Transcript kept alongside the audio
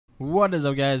What is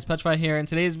up, guys? PetriFy here. In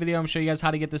today's video, I'm showing you guys how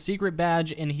to get the secret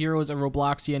badge in Heroes of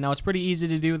Robloxia. Now, it's pretty easy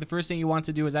to do. The first thing you want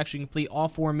to do is actually complete all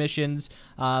 4 missions,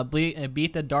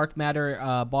 beat the Dark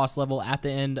Matter boss level at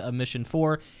the end of mission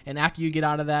 4, and after you get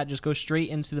out of that, just go straight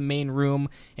into the main room,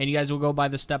 and you guys will go by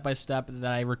the step-by-step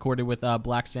that I recorded with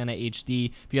Black Santa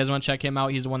HD. If you guys want to check him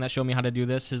out, he's the one that showed me how to do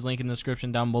this. His link in the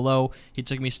description down below. He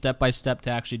took me step-by-step to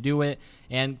actually do it,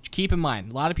 and keep in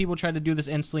mind, a lot of people try to do this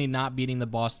instantly, not beating the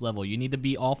boss level. You need to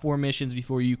beat all 4 missions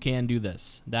before you can do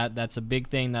this. That's a big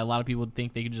thing that a lot of people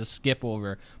think they can just skip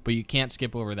over, but you can't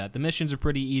skip over that. The missions are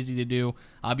pretty easy to do.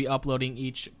 I'll be uploading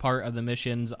each part of the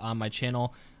missions on my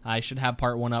channel. I should have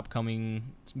part 1 upcoming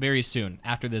very soon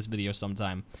after this video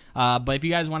sometime. But if you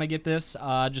guys want to get this,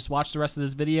 just watch the rest of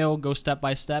this video, go step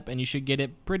by step, and you should get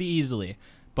it pretty easily.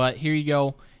 But here you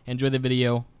go. Enjoy the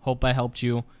video. Hope I helped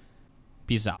you.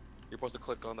 Peace out. You're supposed to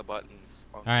click on the buttons.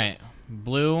 All right,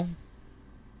 blue.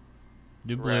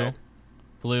 Do blue. Red.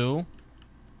 Blue.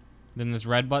 Then this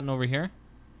red button over here.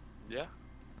 Yeah.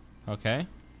 Okay.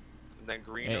 And then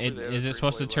green over there. Is it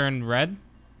supposed to turn red?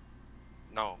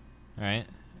 No. All right.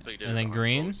 So you did And then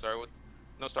green. So start with.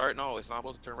 No, it's not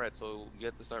supposed to turn red. So you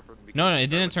have to start from the beginning. No, it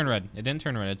didn't turn red. It didn't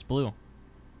turn red. It's blue.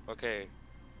 Okay.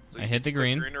 So I hit the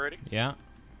green. Green already. Yeah.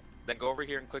 Then go over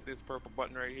here and click this purple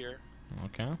button right here.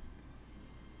 Okay.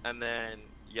 And then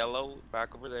yellow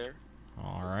back over there.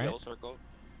 All right. Yellow circle.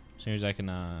 As soon as I can.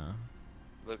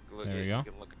 Look. There we go.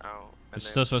 You can look out. And It's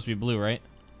then, still supposed to be blue, right?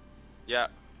 Yeah.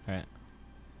 All right.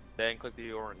 Then click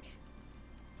the orange.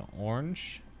 The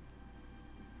orange.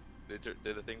 Did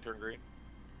the thing turn green?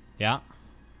 Yeah.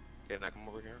 Okay, now come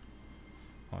over here.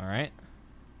 All right.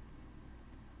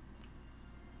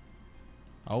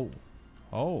 Oh.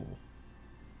 Oh.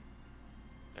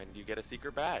 And you get a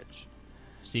secret badge.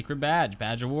 Secret badge.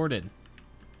 Badge awarded.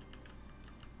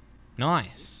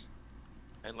 Nice.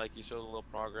 And like you show a little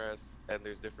progress, and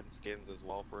there's different skins as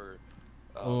well for.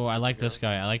 Oh, I like this superheroes.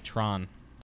 guy. I like Tron.